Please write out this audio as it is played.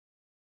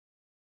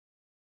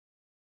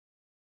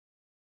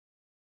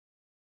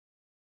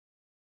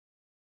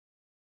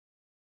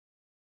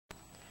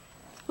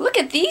Look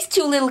at these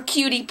two little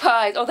cutie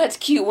pies. Oh, that's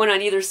cute. One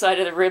on either side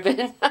of the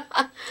ribbon.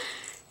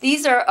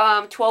 These are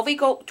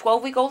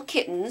 12-week-old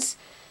kittens.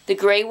 The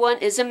gray one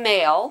is a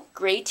male,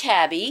 gray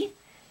tabby.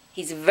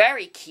 He's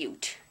very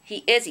cute.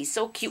 He is. He's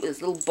so cute with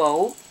his little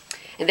bow.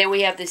 And then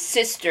we have the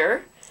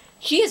sister.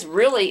 She has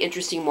really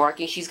interesting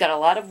markings. She's got a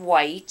lot of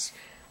white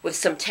with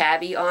some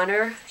tabby on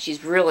her.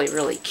 She's really,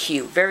 really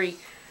cute. Very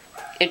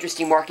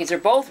interesting markings. They're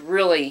both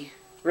really,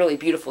 really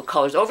beautiful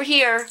colors. Over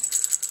here.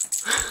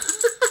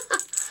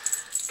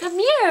 Come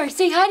here.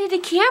 Say hi to the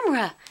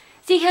camera.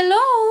 Say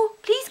hello.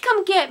 Please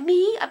come get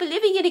me. I've been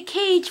living in a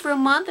cage for a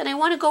month and I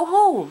want to go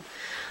home.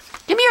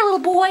 Come here, little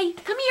boy.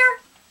 Come here.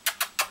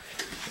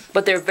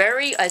 But they're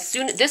very,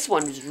 this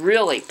one is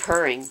really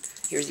purring.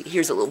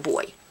 Here's a little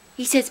boy.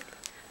 He says,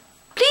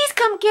 please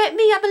come get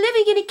me. I've been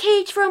living in a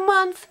cage for a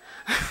month.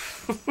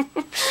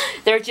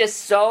 They're just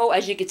so,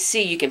 as you can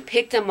see, you can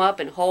pick them up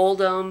and hold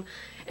them.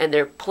 And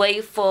they're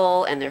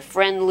playful and they're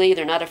friendly.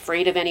 They're not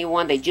afraid of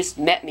anyone. They just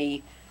met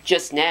me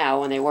just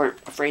now and they weren't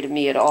afraid of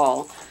me at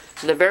all.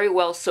 So they're very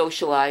well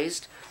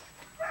socialized.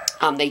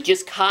 They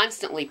just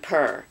constantly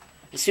purr.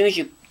 As soon as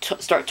you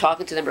start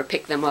talking to them or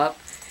pick them up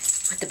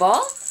with the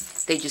ball,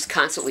 they just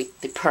constantly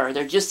purr.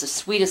 They're just the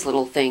sweetest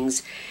little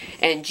things.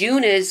 And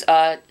June is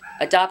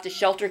Adopt a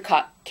Shelter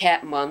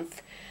Cat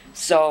Month.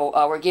 So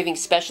we're giving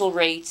special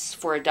rates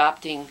for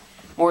adopting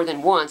more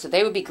than one. So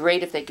they would be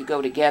great if they could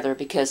go together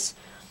because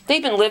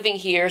they've been living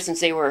here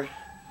since they were,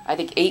 I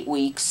think, 8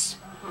 weeks.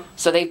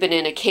 So they've been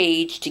in a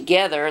cage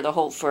together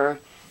for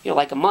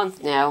like a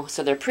month now.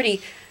 So they're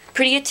pretty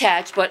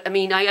attached. But I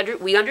mean,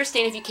 we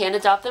understand if you can't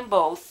adopt them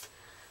both.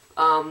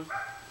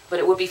 But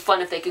it would be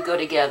fun if they could go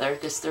together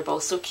because they're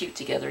both so cute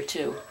together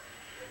too.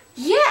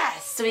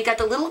 Yes. So we got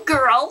the little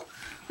girl.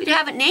 We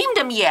haven't named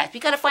them yet. We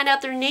got to find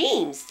out their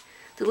names.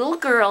 The little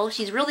girl,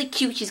 she's really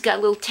cute. She's got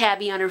a little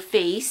tabby on her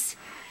face.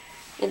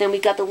 And then we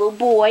got the little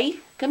boy.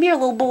 Come here,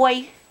 little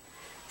boy.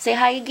 Say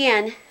hi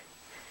again.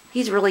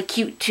 He's really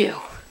cute too.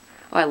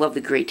 Oh, I love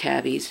the gray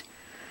tabbies.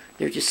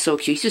 They're just so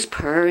cute. He's just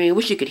purring. I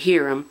wish you could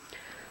hear him.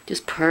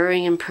 Just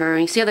purring and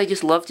purring. See how they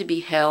just love to be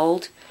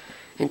held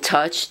and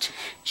touched?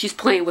 She's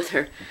playing with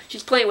her.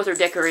 She's playing with her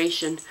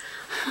decoration.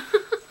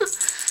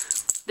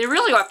 They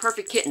really are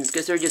perfect kittens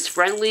because they're just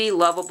friendly,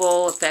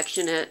 lovable,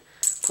 affectionate,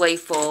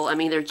 playful. I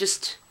mean, they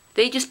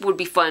just would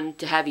be fun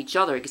to have each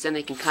other because then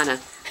they can kind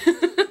of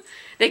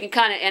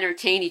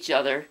entertain each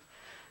other,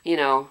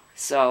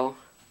 so.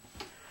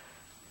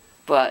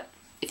 But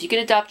if you can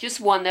adopt just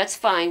one, that's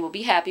fine. We'll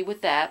be happy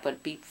with that, but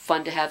it'd be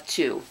fun to have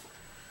two.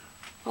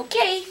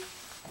 Okay.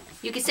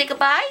 You can say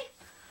goodbye?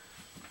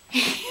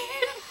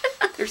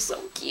 They're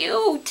so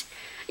cute.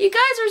 You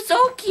guys are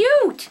so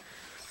cute.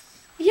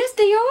 Yes,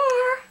 they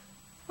are.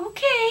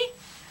 Okay.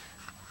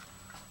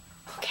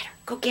 Go get her.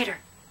 Go get her.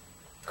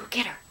 Go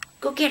get her.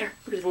 Go get her.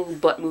 Look at her little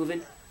butt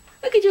moving.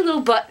 Look at your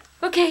little butt.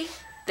 Okay.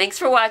 Thanks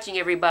for watching,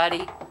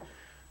 everybody.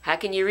 How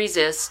can you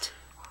resist?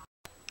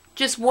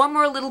 Just one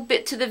more little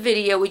bit to the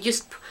video. We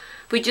just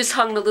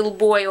hung the little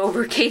boy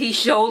over Katie's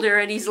shoulder,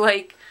 and he's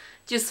like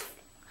just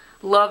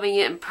loving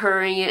it and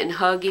purring it and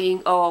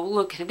hugging. Oh,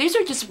 look. These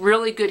are just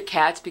really good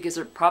cats because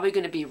they're probably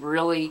going to be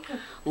really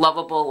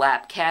lovable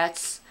lap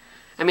cats.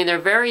 I mean, they're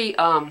very,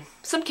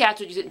 some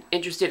cats are just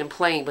interested in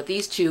playing, but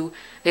these two,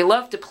 they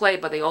love to play,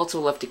 but they also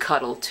love to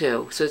cuddle,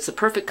 too. So it's a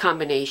perfect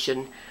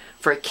combination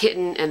for a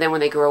kitten, and then when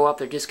they grow up,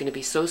 they're just going to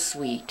be so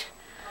sweet.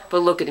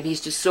 But look at him.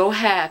 He's just so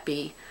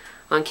happy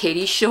on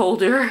Katie's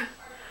shoulder.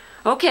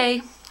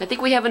 Okay, I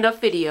think we have enough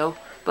video.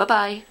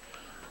 Bye-bye.